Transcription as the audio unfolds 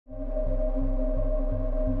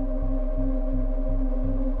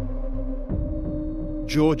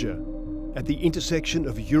Georgia, at the intersection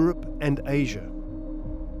of Europe and Asia.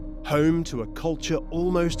 Home to a culture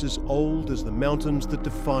almost as old as the mountains that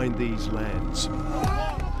define these lands.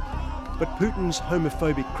 But Putin's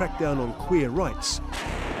homophobic crackdown on queer rights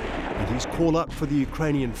and his call up for the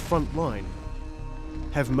Ukrainian front line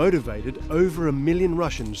have motivated over 1 million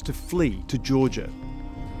Russians to flee to Georgia.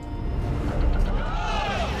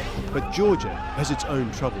 But Georgia has its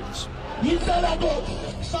own troubles. The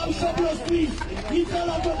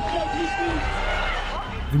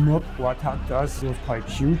mob who attacked us was quite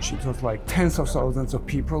huge. It was like tens of thousands of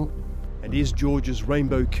people. And is Georgia's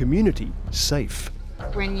rainbow community safe?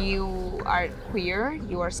 When you are queer,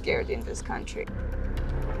 you are scared in this country.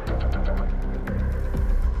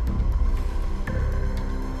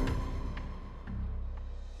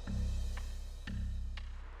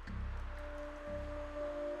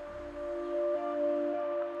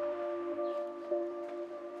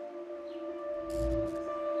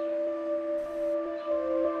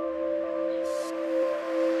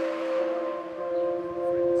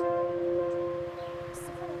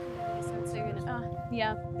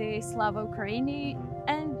 Yeah, the Slavo-Ukraini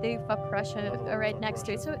and the FAP Russia are right next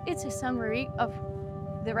to it. So it's a summary of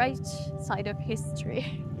the right side of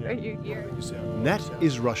history for you here. Nat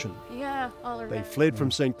is Russian. Yeah, all around. They fled from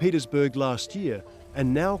St. Petersburg last year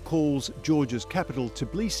and now calls Georgia's capital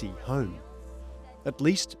Tbilisi home. At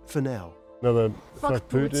least for now. Another Fuck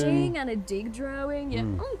Putin and a dig drawing. Yeah.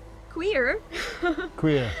 Queer.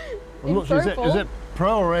 Queer. I'm not sure, is that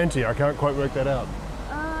pro or anti? I can't quite work that out.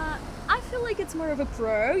 I feel like it's more of a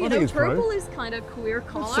pro. You I know, think it's purple pro. is kind of queer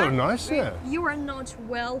color. That's sort of nice, yeah. You are not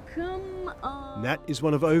welcome. Nat is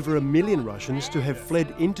one of over 1 million Russians to have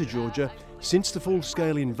fled into Georgia since the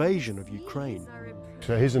full-scale invasion of Ukraine.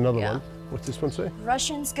 So here's another one. What's this one say?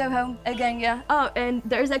 Russians go home again, yeah. Oh, and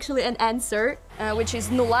there's actually an answer, which is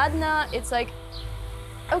 "Ну ладно." It's like,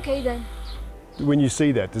 okay then. When you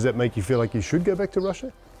see that, does that make you feel like you should go back to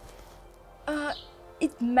Russia?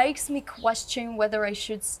 It makes me question whether I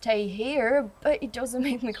should stay here, but it doesn't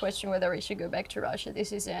make me question whether I should go back to Russia.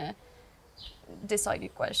 This is a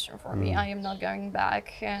decided question for me. I am not going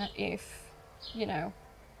back if, you know,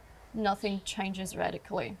 nothing changes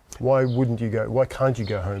radically. Why wouldn't you go? Why can't you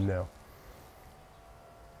go home now?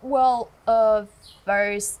 Well,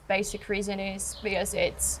 very basic reason is because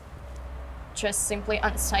it's just simply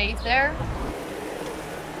unsafe there.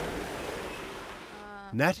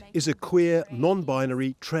 Nat is a queer,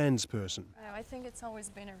 non-binary trans person. I think it's always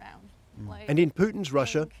been around. And in Putin's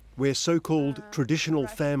Russia, where so-called traditional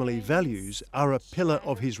family values are a pillar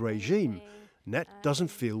of his regime, Nat doesn't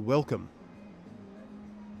feel welcome.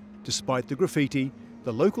 Despite the graffiti,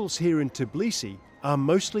 the locals here in Tbilisi are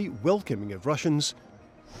mostly welcoming of Russians.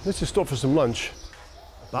 Let's just stop for some lunch.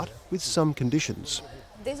 But with some conditions.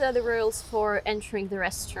 These are the rules for entering the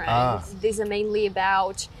restaurant. These are mainly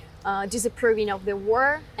about disapproving of the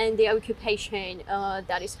war and the occupation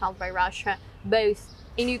that is held by Russia, both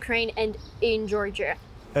in Ukraine and in Georgia.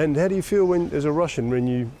 And how do you feel when, as a Russian, when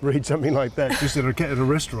you read something like that just at a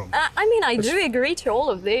restaurant? I mean, I do agree to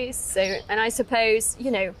all of this. So, and I suppose,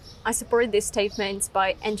 you know, I support these statements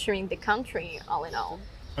by entering the country, all in all.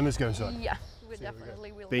 And let's go inside. Yeah, we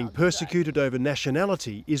definitely will. Being persecuted over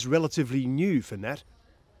nationality is relatively new for Nat.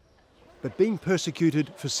 But being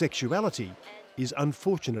persecuted for sexuality is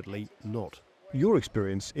unfortunately not. Your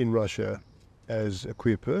experience in Russia as a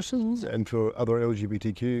queer person and for other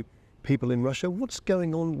LGBTQ people in Russia, what's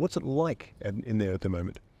going on? What's it like in there at the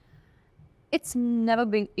moment? It's never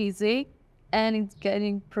been easy, and it's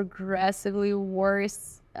getting progressively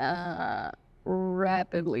worse,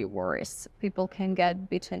 rapidly worse. People can get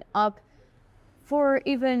beaten up for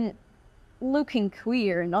even looking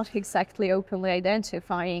queer, not exactly openly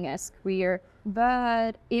identifying as queer.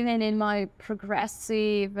 But even in my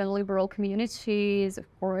progressive and liberal communities, of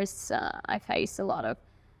course, I face a lot of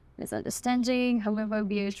misunderstanding,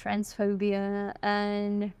 homophobia, transphobia,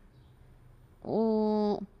 and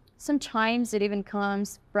sometimes it even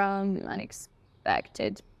comes from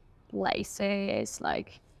unexpected places,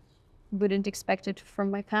 like wouldn't expect it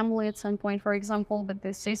from my family at some point, for example, but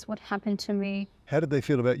this is what happened to me. How did they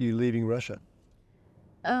feel about you leaving Russia?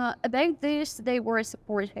 About this, they were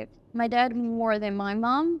supportive. My dad more than my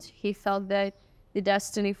mom. He felt that the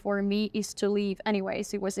destiny for me is to leave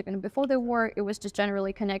anyways. It was even before the war. It was just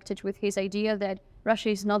generally connected with his idea that Russia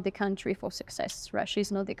is not the country for success. Russia is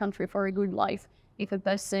not the country for a good life. If a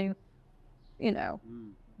person, you know,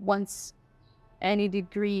 wants any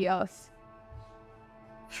degree of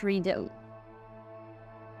freedom.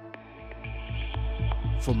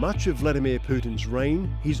 For much of Vladimir Putin's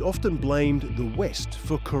reign, he's often blamed the West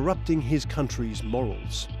for corrupting his country's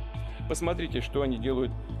morals. Посмотрите, что они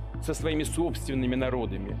делают со своими собственными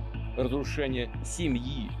народами. Разрушение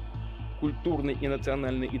семьи, культурной и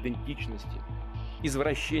национальной идентичности,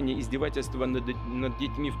 извращение, издевательства над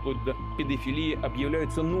детьми вплоть до педофилии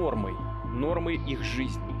объявляются нормой их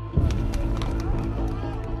жизни.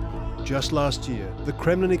 Just last year, the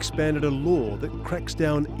Kremlin expanded a law that cracks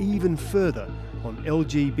down even further on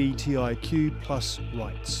LGBTIQ+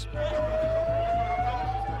 rights.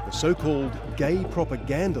 The so-called gay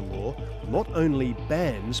propaganda law not only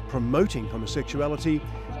bans promoting homosexuality,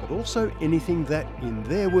 but also anything that, in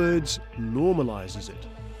their words, normalises it.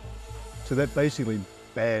 So that basically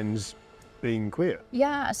bans being queer.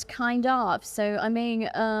 Yes, kind of. So, I mean,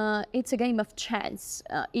 it's a game of chance.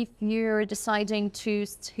 If you're deciding to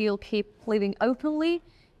still keep living openly,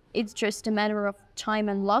 it's just a matter of time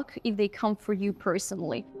and luck if they come for you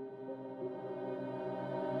personally.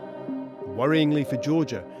 Worryingly for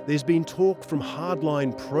Georgia, there's been talk from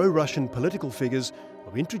hardline pro-Russian political figures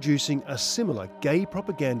of introducing a similar gay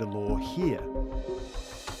propaganda law here.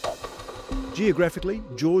 Geographically,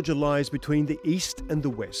 Georgia lies between the east and the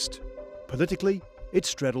west. Politically, it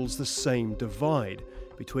straddles the same divide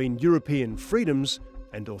between European freedoms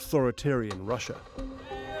and authoritarian Russia.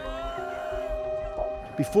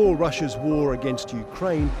 Before Russia's war against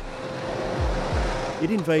Ukraine,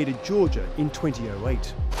 it invaded Georgia in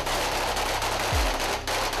 2008.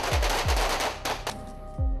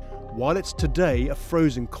 While it's today a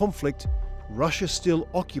frozen conflict, Russia still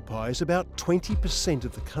occupies about 20%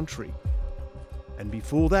 of the country. And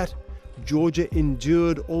before that, Georgia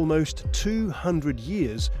endured almost 200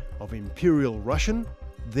 years of Imperial Russian,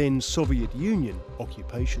 then Soviet Union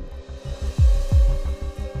occupation.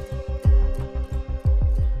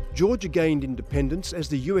 Georgia gained independence as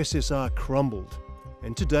the USSR crumbled,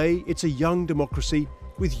 and today it's a young democracy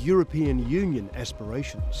with European Union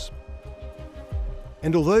aspirations.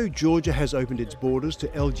 And although Georgia has opened its borders to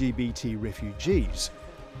LGBT refugees,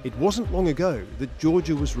 it wasn't long ago that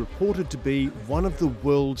Georgia was reported to be one of the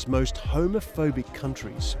world's most homophobic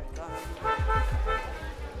countries.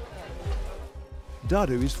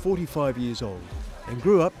 Dadu is 45 years old and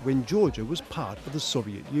grew up when Georgia was part of the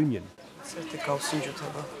Soviet Union.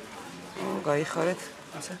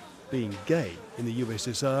 Being gay in the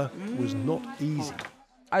USSR was not easy.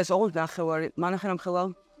 Her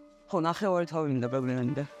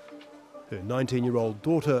 19-year-old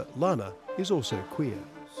daughter, Lana, is also queer.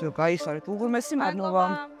 So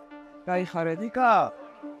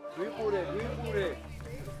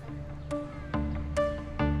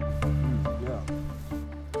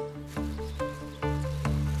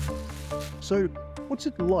what's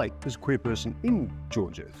it like as a queer person in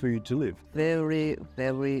Georgia for you to live? Very,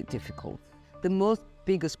 very difficult. The most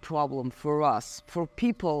biggest problem for us, for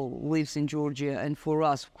people who lives in Georgia and for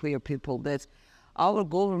us queer people, that our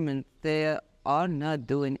government, they are not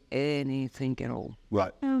doing anything at all.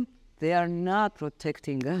 Right. They are not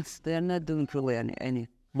protecting us. They are not doing really any.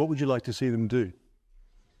 What would you like to see them do?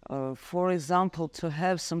 For example, to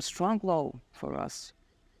have some strong law for us.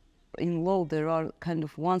 In law, there are kind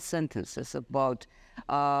of one sentences about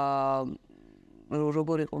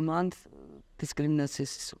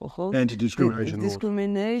Anti-discrimination laws.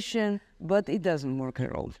 Discrimination, but it doesn't work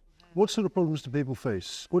at all. What sort of problems do people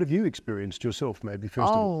face? What have you experienced yourself, maybe, first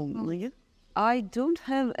of all? I don't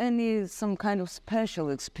have some kind of special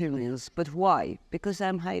experience, but why? Because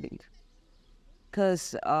I'm hiding.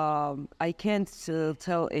 Because I can't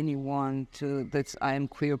tell anyone that I'm a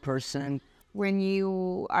queer person. When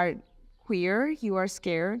you are queer, you are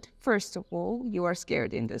scared. First of all, you are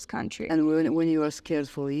scared in this country. And when you are scared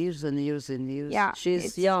for years and years and years, yeah,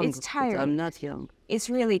 she's young. It's tiring. I'm not young. It's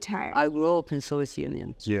really tiring. I grew up in Soviet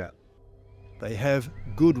Union. Yeah. They have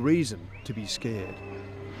good reason to be scared.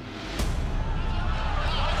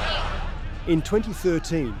 In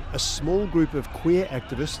 2013, a small group of queer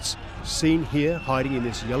activists, seen here hiding in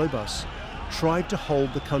this yellow bus, tried to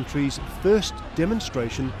hold the country's first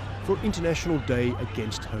demonstration for International Day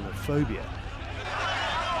Against Homophobia.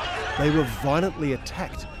 They were violently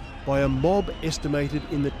attacked by a mob estimated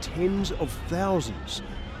in the tens of thousands,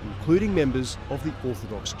 including members of the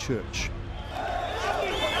Orthodox Church.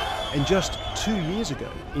 And just 2 years ago,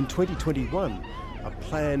 in 2021, a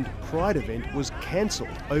planned Pride event was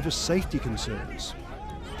cancelled over safety concerns.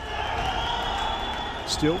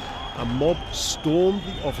 Still, a mob stormed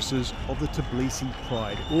the offices of the Tbilisi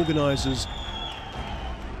Pride organisers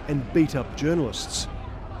and beat up journalists,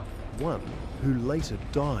 one who later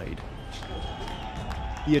died.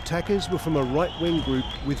 The attackers were from a right-wing group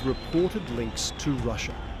with reported links to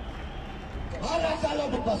Russia.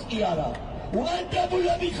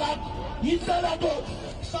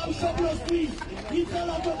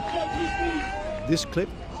 This clip,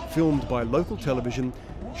 filmed by local television,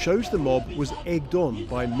 shows the mob was egged on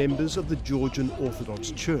by members of the Georgian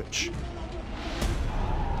Orthodox Church.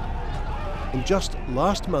 And just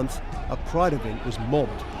last month, a Pride event was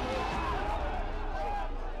mobbed.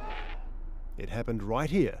 It happened right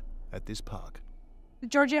here at this park. The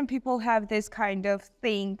Georgian people have this kind of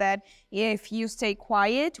thing that if you stay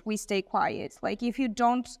quiet, we stay quiet. Like if you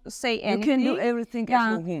don't say anything, you can do everything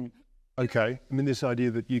at home. Okay, I mean this idea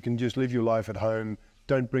that you can just live your life at home,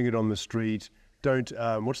 don't bring it on the street, don't,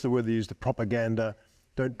 what's the word they use, the propaganda,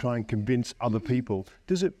 don't try and convince other people.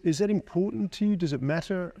 Is that important to you? Does it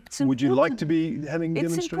matter? Would you like to be having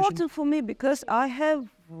demonstrations? It's important for me because I have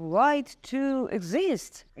right to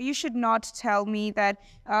exist. You should not tell me that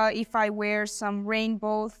if I wear some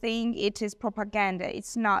rainbow thing, it is propaganda.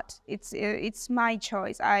 It's not. It's my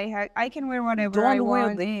choice. I can wear whatever I want. Don't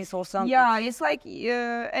wear this or something. Yeah, it's like,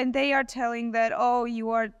 and they are telling that, oh, you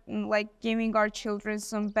are like giving our children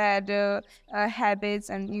some bad habits,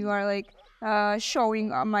 and you are like showing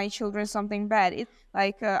my children something bad.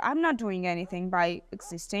 I'm not doing anything by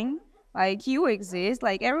existing. Like you exist,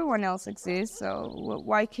 like everyone else exists, so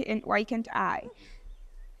why can't I?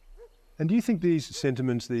 And do you think these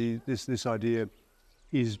sentiments, this idea,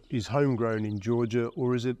 is homegrown in Georgia,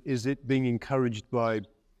 or is it being encouraged by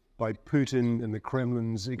Putin and the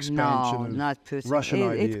Kremlin's expansion of not Putin. Russian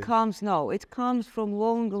ideas? It comes from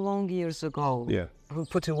long years ago. Yeah.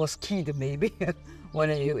 Putin was kid maybe when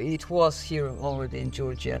it was here already in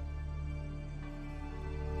Georgia.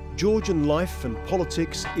 Georgian life and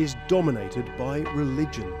politics is dominated by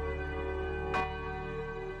religion.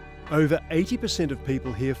 Over 80% of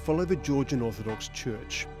people here follow the Georgian Orthodox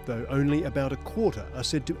Church, though only about a quarter are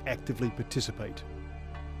said to actively participate.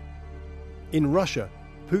 In Russia,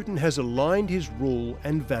 Putin has aligned his rule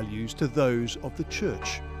and values to those of the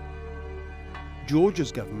Church.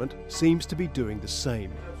 Georgia's government seems to be doing the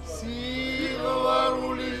same.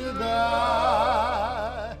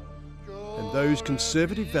 And those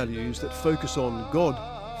conservative values that focus on God,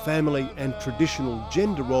 family and traditional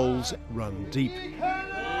gender roles run deep,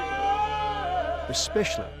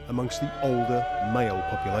 especially amongst the older male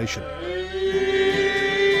population.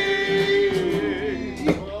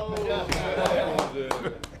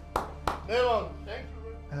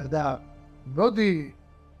 და მოდი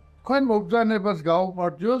თქვენ მობრძანებას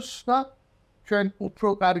გავუმარჯოს და ჩვენ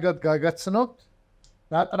უფრო კარგად გაგაცნობთ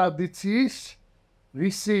რა ტრადიციის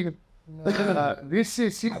რისი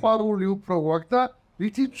სიყვარული უფრო გვაქვს და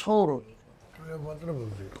რითი ცხოვრობთ.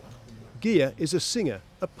 Gia is a singer,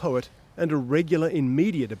 a poet and a regular in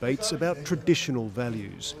media debates about traditional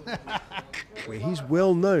values, where he's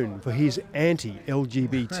well known for his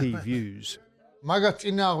anti-LGBT views. მაგას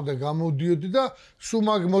წინააღმდეგ გამოდიოდი და სულ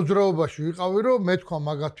მაგ მოძრაობაში ვიყავი, რომ მე თქვა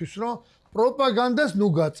მაგათთვის, რომ პროპაგანდას ნუ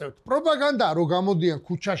გაწევთ. პროპაგანდა რო გამოდიან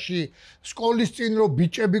ქუჩაში, სკოლის წინ რო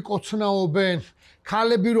ბიჭები კოცნაობენ,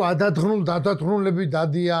 ქალები რო ადადღნულები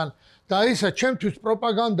დადიან და ისა ჩემთვის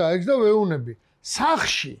პროპაგანდა ეგ და ვეუნები.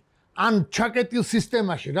 სახში ან ჩაკეტილ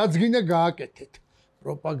სისტემაში რაც გინდა გააკეთეთ.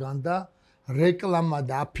 პროპაგანდა, რეკლამა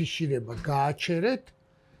და აფიშირება გააჩერეთ.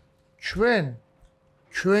 ჩვენ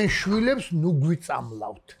შვილებს ნუ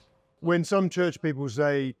გვიწამლავთ. When some church people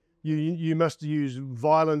say you must use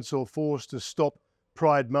violence or force to stop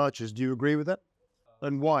pride marches, do you agree with that?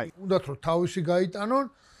 And why? უნდათ რომ თავისი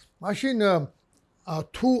გაიტანონ, მაშინ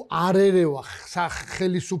თუ არ ერევა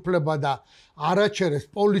ხელისუფლება და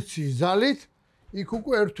არაჩერეს პოლიციის ძალით, იქ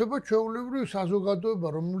უკვე ერთვება ჩვეულებრივ საზოგადოება,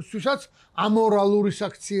 რომელთვისაც ამორალური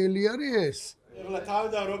საქციელი არის ეს.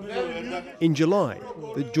 In July,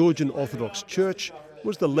 the Georgian Orthodox Church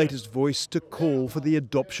was the latest voice to call for the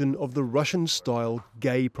adoption of the Russian-style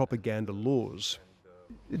gay propaganda laws.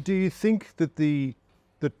 Do you think that the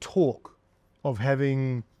talk of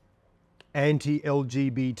having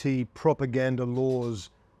anti-LGBT propaganda laws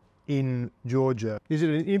in Georgia, is it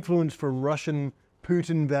an influence from Russian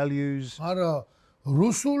Putin values? არა,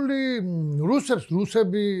 რუსები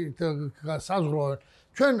საზღვრავენ.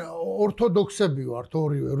 ჩვენ ორთოდოქსები ვართ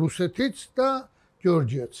ორივე, რუსეთიც და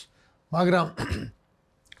ჯორჯიაც. მაგრამ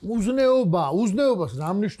უზნეობას რა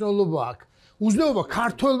მნიშვნელობა აქვს? უზნეობა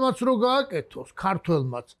ქართველმაც რო გააკეთოს,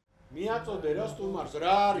 ქართველმაც.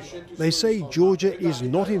 They say Georgia is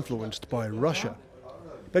not influenced by Russia,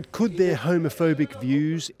 but could their homophobic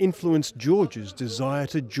views influence Georgia's desire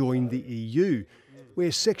to join the EU,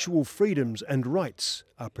 where sexual freedoms and rights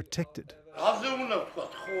are protected?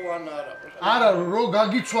 არა რო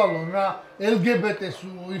გაგიცვალონ რა LGBT-ს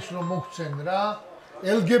ის რომ მოგცენ რა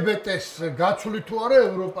LGBT-ს გაცვლი თუ არა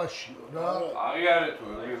ევროპაშიო რა აღიარე თუ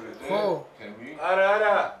LGBT ხო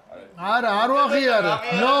არა არა, არ ვაღიარებ.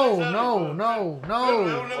 No.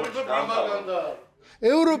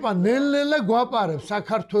 ევროპა ნელ-ნელა გვაპარებს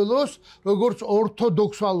საქართველოს როგორც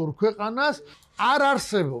ორთოდოქსალურ ქვეყანას, არ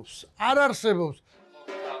არსებობს.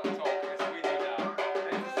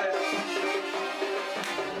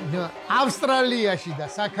 ავსტრალიაში და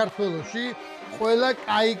საქართველოში ყველა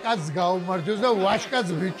კაი კაცს გაუმარჯოს და ვაშკაც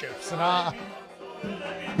ბიჭებს რა.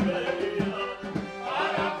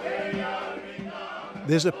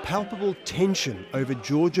 There's a palpable tension over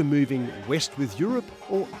Georgia moving west with Europe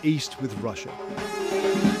or east with Russia.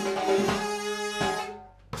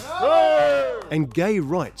 And gay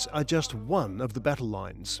rights are just one of the battle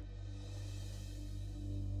lines.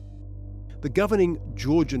 The governing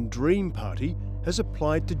Georgian Dream Party has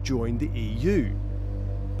applied to join the EU,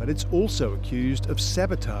 but it's also accused of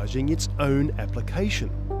sabotaging its own application.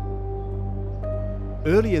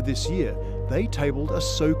 Earlier this year, they tabled a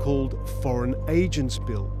so-called Foreign Agents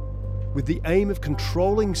Bill. With the aim of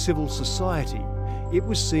controlling civil society, it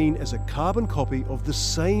was seen as a carbon copy of the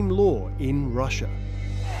same law in Russia.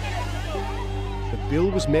 The bill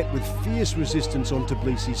was met with fierce resistance on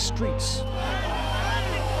Tbilisi streets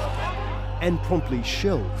and promptly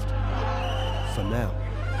shelved for now.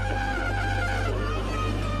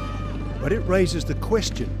 But it raises the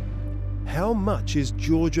question, how much is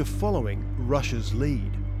Georgia following Russia's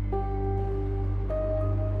lead?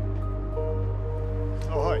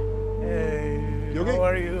 Oh, hi. Hey, Giorgi? how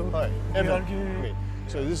are you? Hi. Giorgi.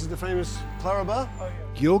 So this is the famous Clara Bar?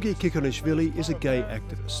 Giorgi Kikonishvili is a gay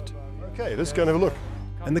activist Okay, let's go and have a look.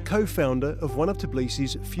 and the co-founder of one of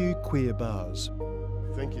Tbilisi's few queer bars.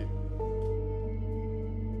 Thank you.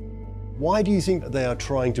 Why do you think they are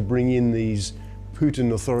trying to bring in these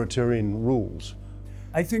Putin authoritarian rules?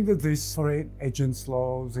 I think that this foreign agents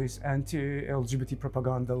law, this anti-LGBT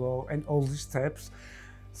propaganda law, and all these steps,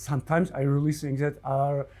 sometimes I really think that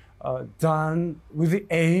are done with the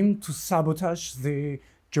aim to sabotage the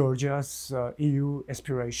Georgia's EU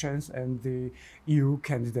aspirations and the EU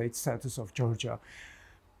candidate status of Georgia.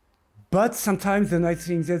 But sometimes then I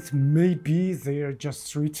think that maybe they are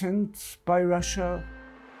just threatened by Russia.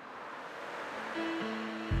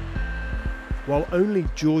 While only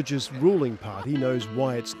Georgia's ruling party knows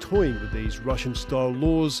why it's toying with these Russian-style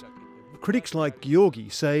laws, critics like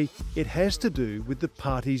Giorgi say it has to do with the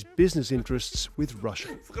party's business interests with Russia.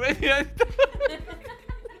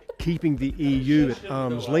 Keeping the EU at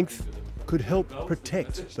arm's length could help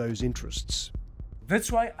protect those interests.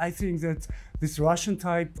 That's why I think that this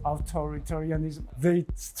Russian-type authoritarianism, they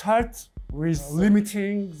start with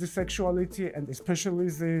limiting the sexuality and especially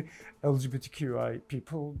the LGBTQI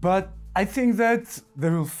people. But I think that they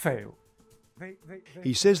will fail.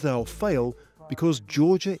 He says they'll fail because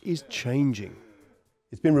Georgia is changing.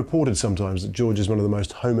 It's been reported sometimes that Georgia is one of the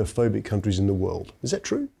most homophobic countries in the world. Is that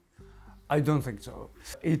true? I don't think so.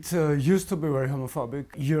 It used to be very homophobic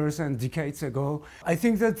years and decades ago. I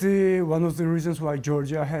think that one of the reasons why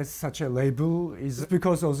Georgia has such a label is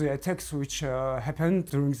because of the attacks which happened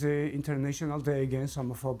during the International Day Against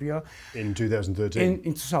Homophobia. In 2013?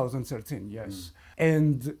 In 2013, yes.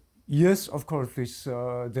 And yes, of course, this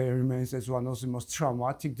day remains as one of the most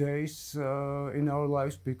traumatic days in our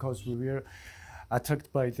lives because we were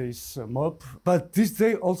attacked by this mob. But this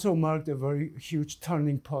day also marked a very huge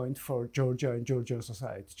turning point for Georgia and Georgian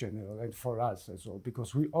society in general, and for us as well,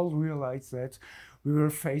 because we all realized that we were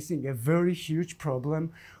facing a very huge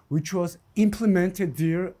problem which was implemented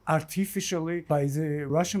there artificially by the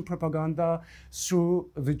Russian propaganda through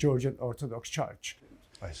the Georgian Orthodox Church.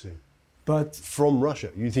 I see. But from Russia?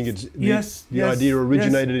 You think it's the yes, idea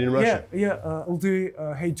originated in Russia? Yeah, all the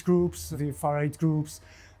hate groups, the far-right groups,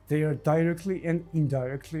 they are directly and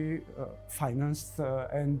indirectly financed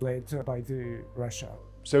and led by Russia.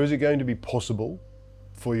 So is it going to be possible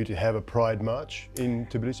for you to have a pride march in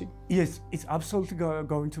Tbilisi? Yes, it's absolutely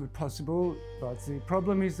going to be possible, but the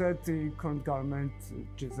problem is that the current government,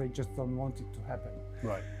 they just don't want it to happen.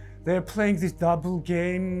 Right. They're playing this double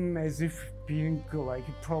game as if being like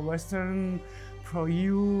pro-Western,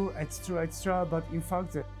 pro-EU, etc., but in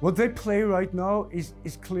fact, what they play right now is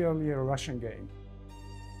clearly a Russian game.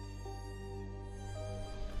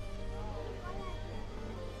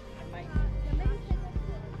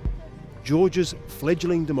 Georgia's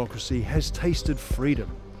fledgling democracy has tasted freedom.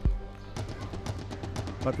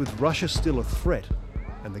 But with Russia still a threat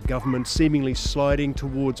and the government seemingly sliding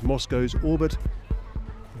towards Moscow's orbit,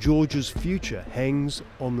 Georgia's future hangs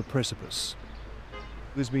on the precipice.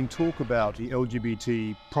 There's been talk about the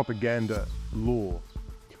LGBT propaganda law.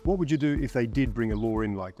 What would you do if they did bring a law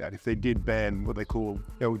in like that, if they did ban what they call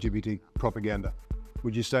LGBT propaganda?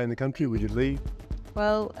 Would you stay in the country? Would you leave?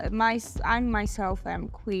 Well, I'm myself am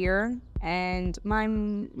queer, and my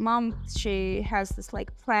mom, she has this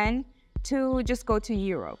like plan to just go to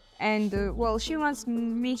Europe, and well, she wants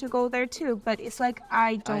me to go there too, but it's like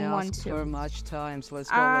I don't want to. her much times. Let's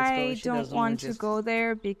go. I She don't doesn't want to just- go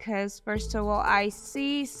there because first of all, I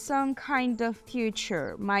see some kind of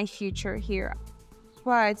future, my future here.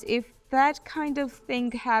 But if that kind of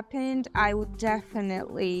thing happened, I would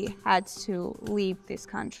definitely had to leave this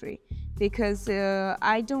country because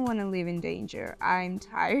I don't want to live in danger. I'm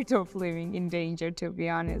tired of living in danger, to be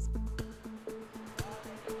honest.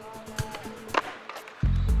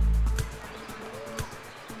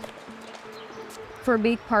 For a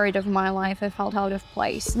big part of my life, I felt out of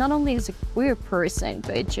place, not only as a queer person,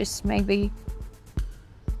 but just maybe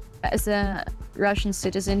as a Russian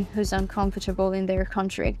citizen who's uncomfortable in their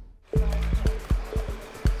country.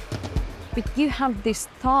 But you have this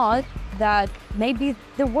thought that maybe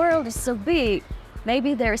the world is so big,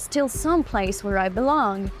 maybe there's still some place where I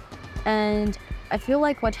belong. And I feel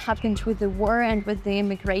like what happened with the war and with the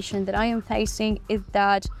immigration that I am facing is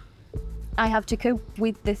that I have to cope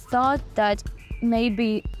with the thought that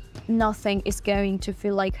maybe nothing is going to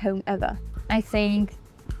feel like home ever. I think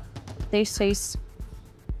this is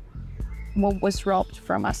what was robbed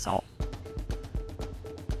from us all.